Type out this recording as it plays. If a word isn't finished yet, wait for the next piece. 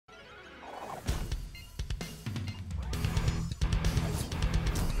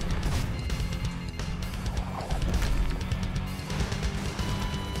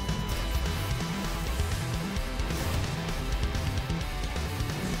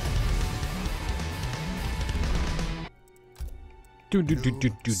Joshi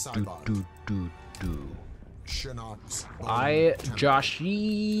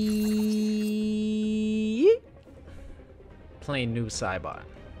playing new Cybot.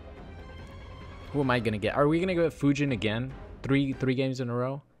 Who am I gonna get? Are we gonna go with Fujin again? Three games in a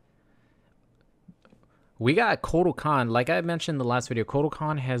row. We got Kotal Khan. Like I mentioned in the last video, Kotal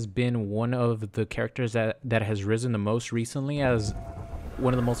Khan has been one of the characters that has risen the most recently as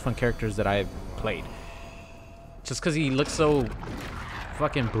one of the most fun characters that I've played. Just because he looks so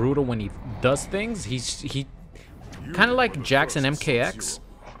fucking brutal when he does things. He kind of like Jackson MKX.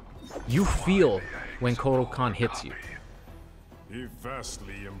 You feel when Kotal Khan hits you.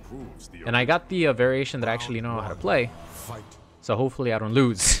 And I got the variation that I actually know how to play. So hopefully I don't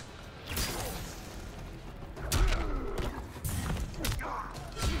lose.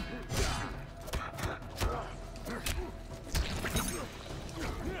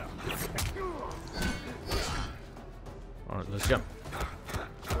 Alright, let's jump.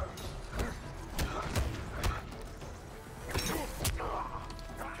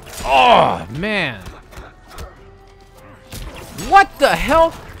 Oh, man. What the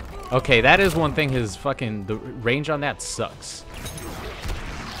hell? Okay, that is one thing. The range on that sucks.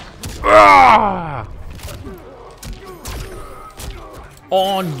 Ah!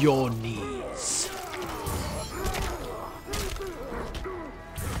 On your knees.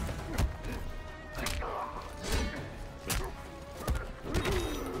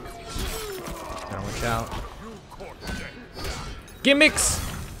 Gotta watch out. Gimmicks.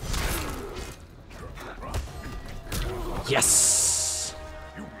 Yes!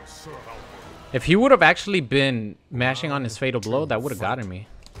 If he would have actually been mashing on his fatal blow, that would have gotten me.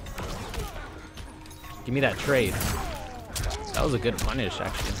 Give me that trade. That was a good punish,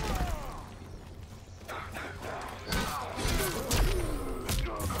 actually.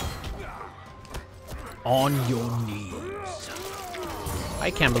 On your knees. I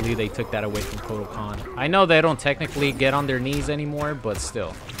can't believe they took that away from Kotal Khan. I know they don't technically get on their knees anymore, but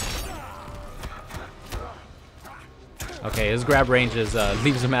still. Okay, his grab range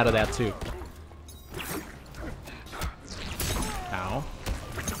leaves him out of that too. Ow.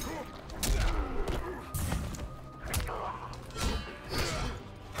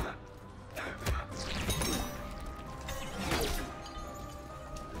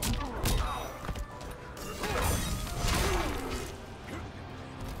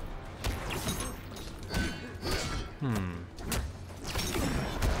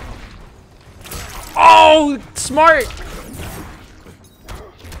 Oh, smart!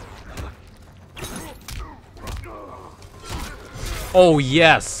 Oh,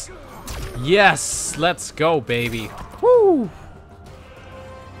 yes. Yes, let's go, baby. Woo!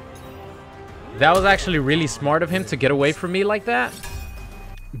 That was actually really smart of him to get away from me like that.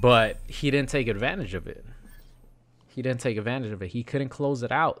 But he didn't take advantage of it. He didn't take advantage of it. He couldn't close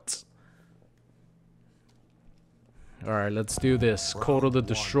it out. Alright, let's do this. Kotal the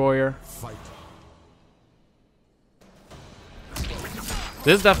Destroyer.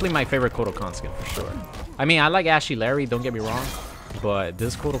 This is definitely my favorite Kotal Khan skin for sure. I mean, I like Ashy Larry, don't get me wrong. But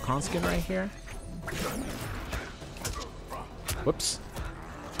this Kotal Khan skin right here. Whoops.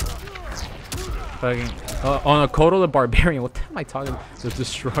 Fucking. On a Kotal the Barbarian. What the hell am I talking about? The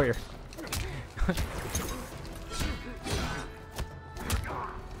Destroyer.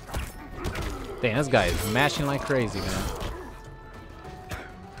 Damn, this guy is mashing like crazy, man.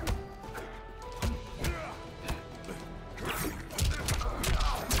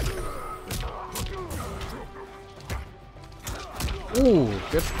 Ooh,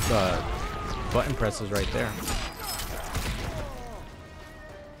 good button presses right there.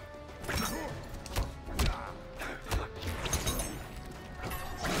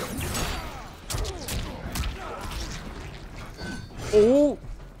 Ooh.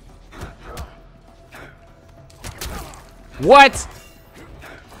 What?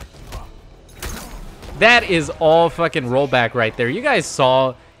 That is all fucking rollback right there. You guys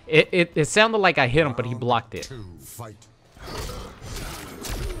saw it. It sounded like I hit him, but he blocked it.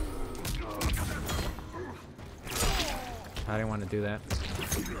 I didn't want to do that.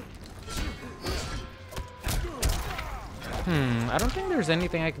 I don't think there's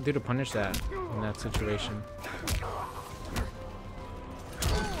anything I can do to punish that in that situation.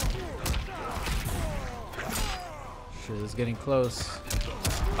 Shit, it's getting close.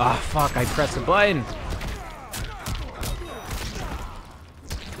 Ah, fuck, I pressed the button.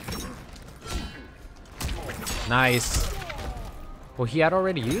 Nice. Well, he had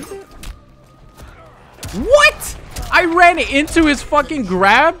already used it? What? I ran into his fucking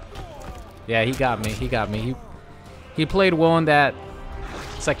grab? Yeah, he got me. He got me. He played well in that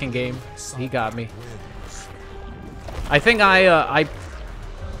second game. He got me. I think I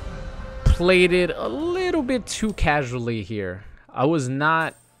played it a little bit too casually here. I was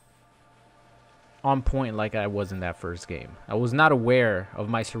not on point like I was in that first game. I was not aware of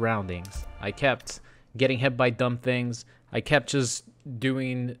my surroundings. I kept getting hit by dumb things. I kept just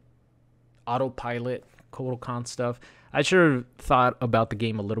doing autopilot, Kodokan stuff. I should have thought about the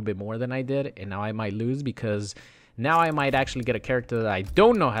game a little bit more than I did, and now I might lose because now I might actually get a character that I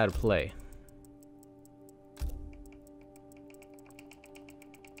don't know how to play.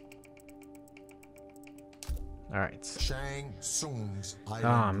 All right.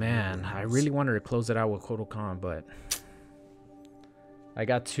 Oh man, I really wanted to close it out with Kodokan, but I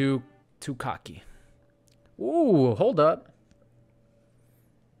got too cocky. Ooh, hold up.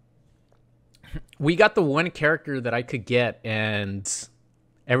 We got the one character that I could get, and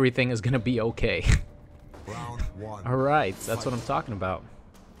everything is gonna be okay. Round one. All right, that's what I'm talking about.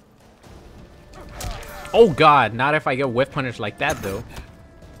 Oh God, not if I get whiff punished like that though.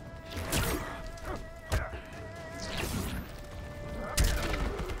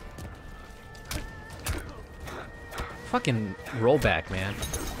 Fucking rollback, man.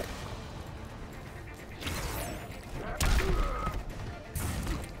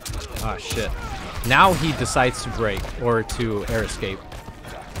 Ah, shit. Now he decides to break or to air escape.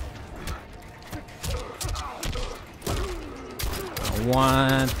 I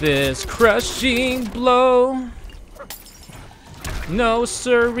want this crushing blow. No,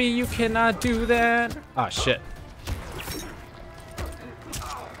 sirree, you cannot do that. Ah, shit.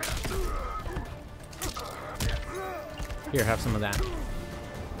 Here, have some of that.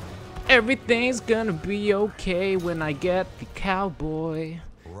 Everything's gonna be okay when I get the cowboy.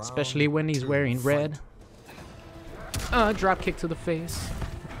 Especially when he's wearing red. Drop kick to the face.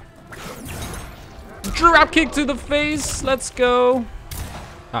 Drop kick to the face! Let's go!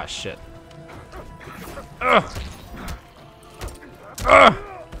 Ah, shit. Ugh! Ugh!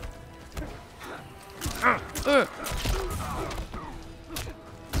 Ugh!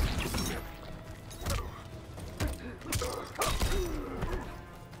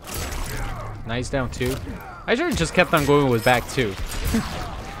 Nice, down 2. I should have just kept on going with back 2.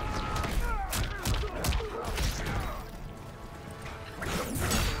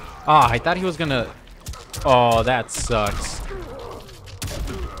 Ah, I thought he was gonna... Oh, that sucks.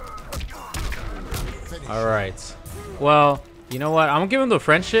 Alright. Well, you know what? I'm gonna give him the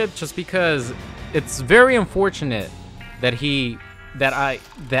friendship just because it's very unfortunate that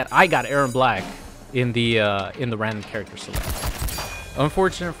I got Aaron Black in the random character select.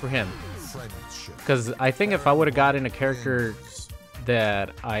 Unfortunate for him. Because I think if I would have gotten a character that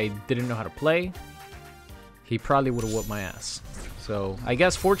I didn't know how to play, he probably would have whooped my ass. So I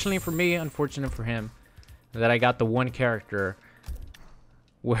guess fortunately for me, unfortunate for him, that I got the one character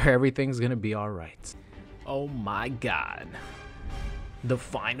where everything's gonna be alright. Oh my god. The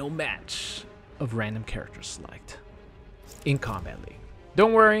final match of random character select in Kombat League.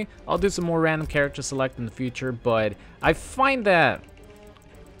 Don't worry, I'll do some more random character select in the future, but I find that,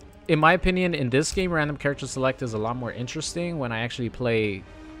 in my opinion, in this game, random character select is a lot more interesting when I actually play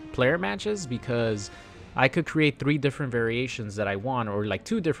player matches, because I could create 3 different variations that I want, or like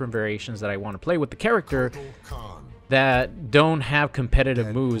 2 different variations that I want to play with the character that don't have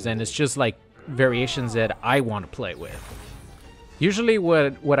competitive moves, and it's just like variations that I want to play with. Usually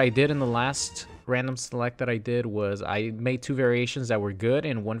what I did in the last random select that I did was I made 2 variations that were good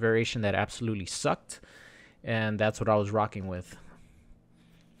and 1 variation that absolutely sucked, and that's what I was rocking with.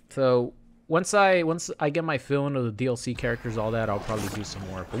 So once I get my fill into the DLC characters, all that, I'll probably do some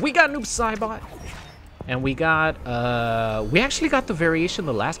more. But we got Noob Saibot, and we got we actually got the variation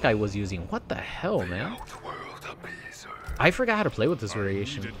the last guy was using. What the hell, man? I forgot how to play with this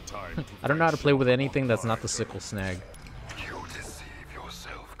variation. I don't know how to play with anything that's not the sickle snag.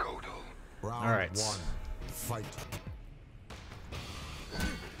 All right. Fight.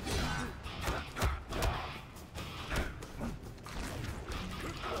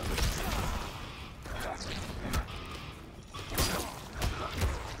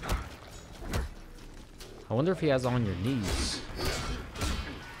 I wonder if he has on your knees.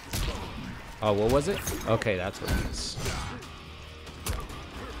 Oh, what was it? Okay, that's what it is.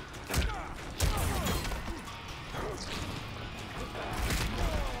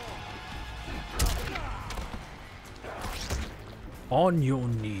 On your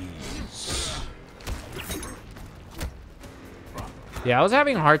knees. Yeah, I was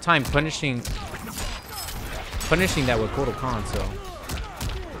having a hard time punishing that with Kodokan, so.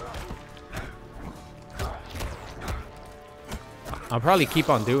 I'll probably keep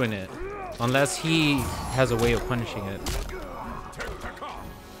on doing it, unless he has a way of punishing it.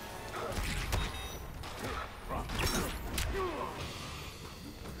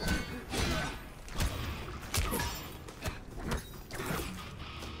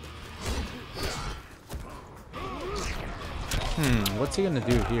 what's he gonna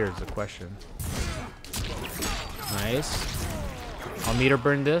do here is the question. Nice. I'll meter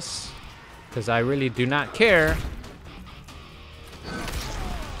burn this, because I really do not care.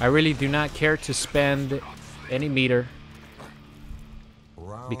 I really do not care to spend any meter,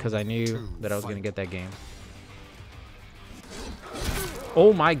 because I knew that I was gonna get that game.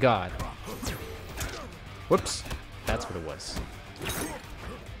 Oh my god. Whoops. That's what it was.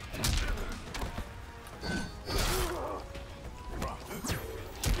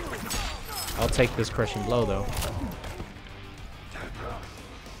 I'll take this crushing blow though.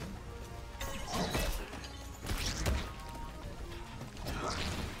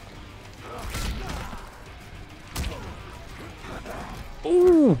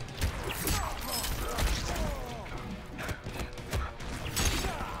 Ooh.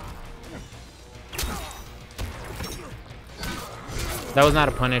 That was not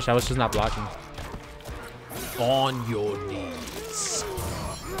a punish. I was just not blocking. On your knees.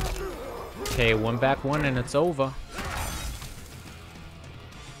 Okay, one back one and it's over.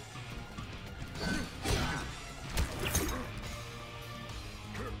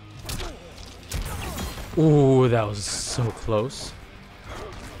 Ooh, that was so close.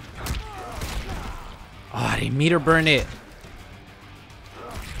 Oh, they meter burn it.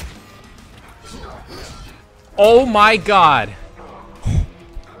 Oh my god.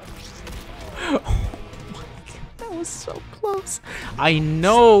 That was so close. I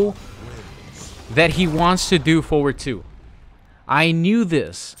know that he wants to do forward 2. I knew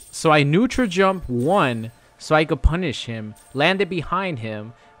this. So I neutral jump 1 so I could punish him, landed behind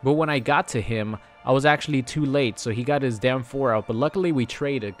him, but when I got to him, I was actually too late, so he got his down 4 out, but luckily we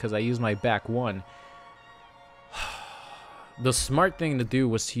traded because I used my back 1. The smart thing to do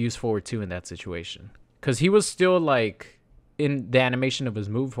was to use forward 2 in that situation, because he was still like in the animation of his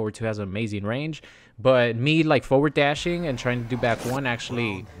move. Forward 2 has an amazing range, but me like forward dashing and trying to do back 1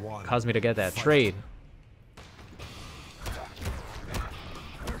 actually caused me to get that trade.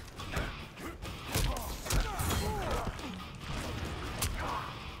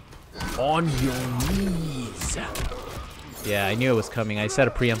 On your knees. Yeah, I knew it was coming. I said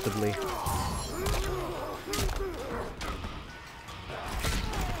it preemptively.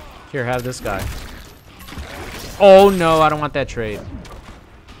 Here, have this guy. Oh no, I don't want that trade.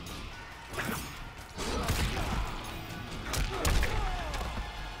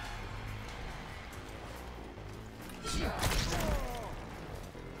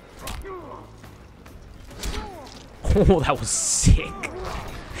 Oh, that was sick.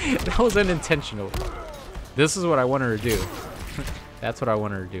 That was unintentional. This is what I want her to do. That's what I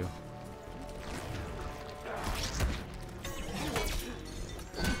want her to do.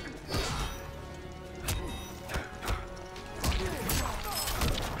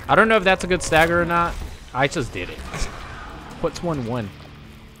 I don't know if that's a good stagger or not. I just did it. What's 1-1?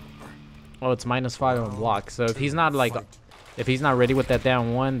 Oh, it's -5 on block. So if he's not like, if he's not ready with that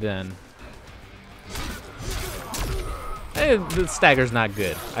down 1, then the stagger's not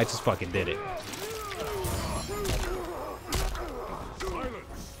good. I just fucking did it.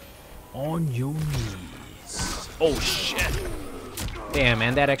 On your knees. Oh shit. Damn,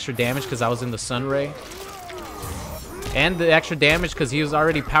 man, that extra damage because I was in the sun ray. And the extra damage because he was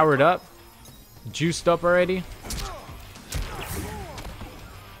already powered up. Juiced up already.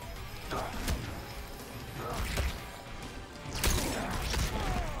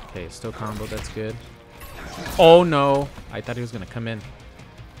 Okay, still combo, that's good. Oh no, I thought he was gonna come in.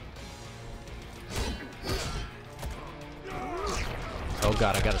 Oh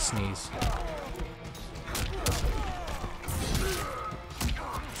god, I gotta sneeze.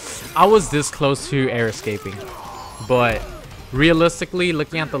 I was this close to air escaping, but realistically,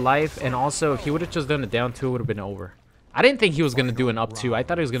 looking at the life, and also if he would have just done a down 2, it would have been over. I didn't think he was gonna do an up 2. I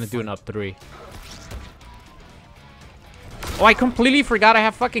thought he was gonna do an up 3. Oh, I completely forgot I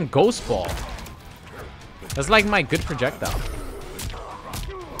have fucking Ghost Ball. That's like my good projectile.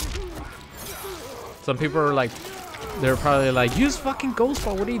 Some people are like, they're probably like, use fucking Ghost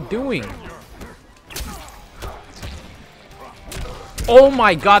Ball, what are you doing? Oh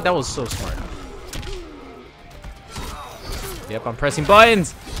my god, that was so smart. Yep, I'm pressing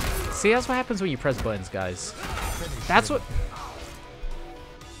buttons. See, that's what happens when you press buttons, guys. That's what...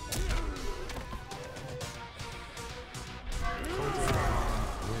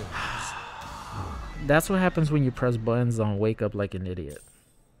 That's what happens when you press buttons on Wake Up Like an Idiot.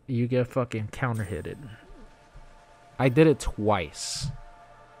 You get fucking counter-hitted. I did it twice.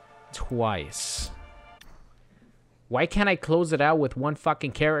 Twice. Why can't I close it out with one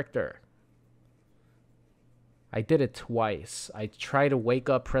fucking character? I did it twice. I tried to wake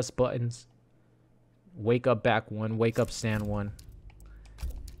up, press buttons. Wake up back 1, wake up stand 1.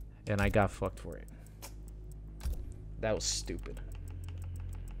 and I got fucked for it. That was stupid.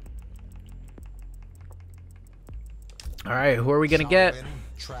 All right, who are we gonna get?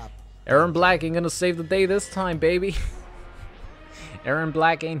 Aaron Black ain't gonna save the day this time, baby. Aaron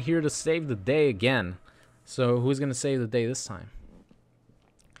Black ain't here to save the day again. So who's gonna save the day this time?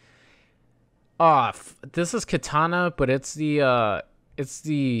 Ah, this is Katana, but it's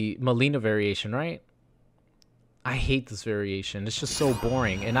the Melina variation, right? I hate this variation. It's just so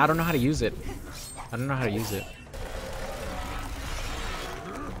boring, and I don't know how to use it. I don't know how to use it.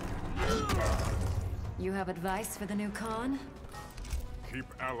 You have advice for the new Khan? Keep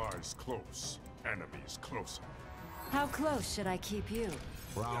allies close, enemies closer. How close should I keep you?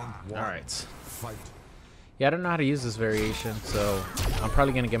 Round one. All right. Fight. Yeah, I don't know how to use this variation, so I'm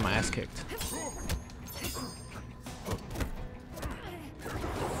probably gonna get my ass kicked.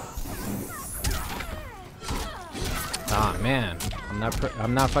 Ah man,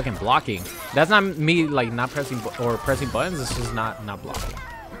 I'm not fucking blocking. That's not me like not pressing or pressing buttons. This is not blocking.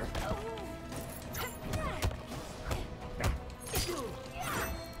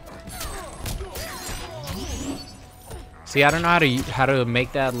 See, I don't know how to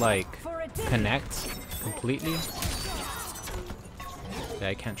make that like connect completely. Yeah,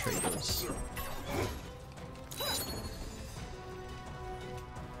 I can't trade those.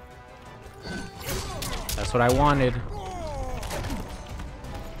 That's what I wanted.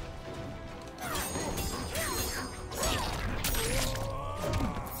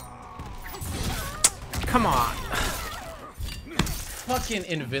 Come on. Fucking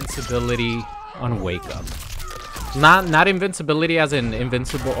invincibility on wake up. Not invincibility as in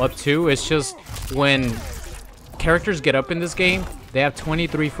invincible up to. It's just when characters get up in this game, they have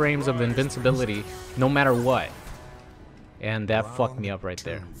 23 frames of invincibility no matter what. And that fucked me up right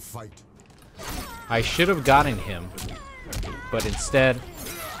there. I should have gotten him, but instead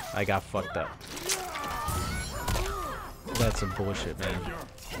I got fucked up. That's some bullshit, man.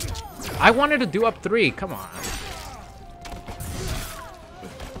 I wanted to do up 3. Come on.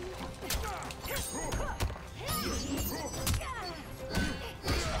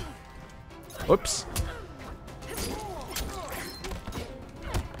 Whoops.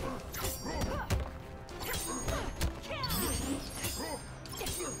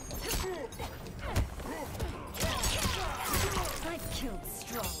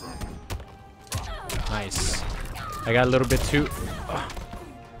 Nice. I got a little bit too...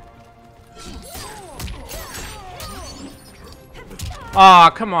 Aw,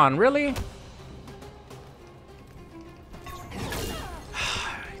 oh, come on, really?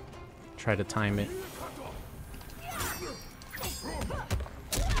 Try to time it.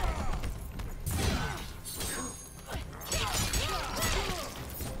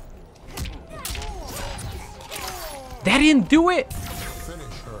 That didn't do it!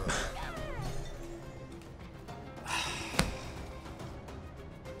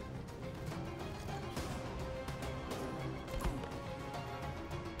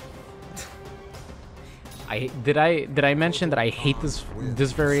 Did I mention that I hate this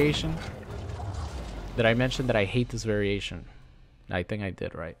variation? Did I mention that I hate this variation? I think I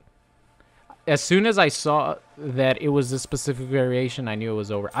did, right? As soon as I saw that it was this specific variation, I knew it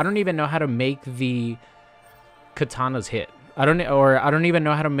was over. I don't even know how to make the katanas hit. I don't even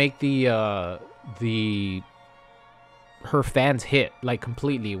know how to make her fans hit like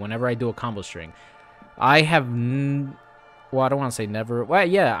completely whenever I do a combo string. I have well, I don't want to say never. Well,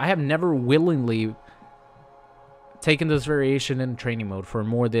 yeah, I have never willingly taken this variation in training mode for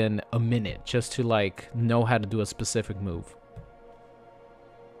more than a minute just to like know how to do a specific move.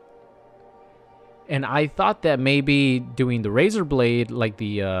 And I thought that maybe doing the razor blade, like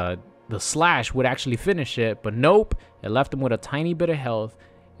the slash, would actually finish it, but nope. It left him with a tiny bit of health,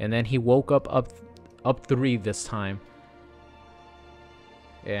 and then he woke up 3 this time,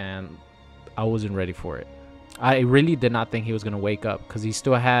 and I wasn't ready for it. I really did not think he was gonna wake up because he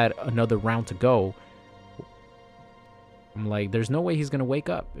still had another round to go. I'm like, there's no way he's gonna wake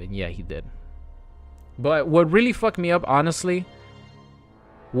up, and yeah, he did. But what really fucked me up, honestly,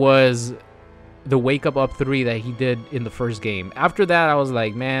 was the wake up 3 that he did in the first game. After that, I was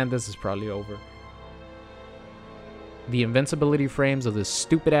like, man, this is probably over. The invincibility frames of this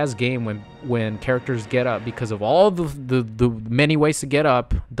stupid ass game when characters get up, because of all the many ways to get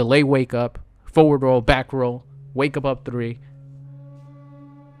up: delay wake up, forward roll, back roll, wake up 3.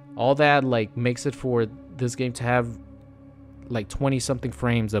 All that like makes it for this game to have like 20 something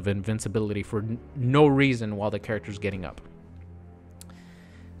frames of invincibility for no reason while the character's getting up.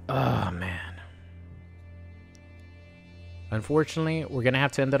 Oh man. Unfortunately, we're going to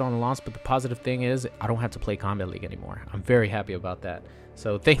have to end it on a loss, but the positive thing is I don't have to play Kombat League anymore. I'm very happy about that.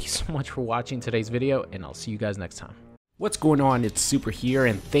 So thank you so much for watching today's video, and I'll see you guys next time. What's going on? It's Super here,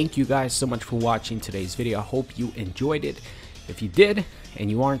 and thank you guys so much for watching today's video. I hope you enjoyed it. If you did, and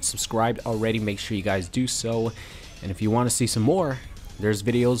you aren't subscribed already, make sure you guys do so. And if you want to see some more, there's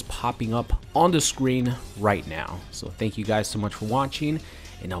videos popping up on the screen right now. So thank you guys so much for watching,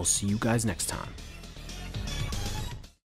 and I'll see you guys next time.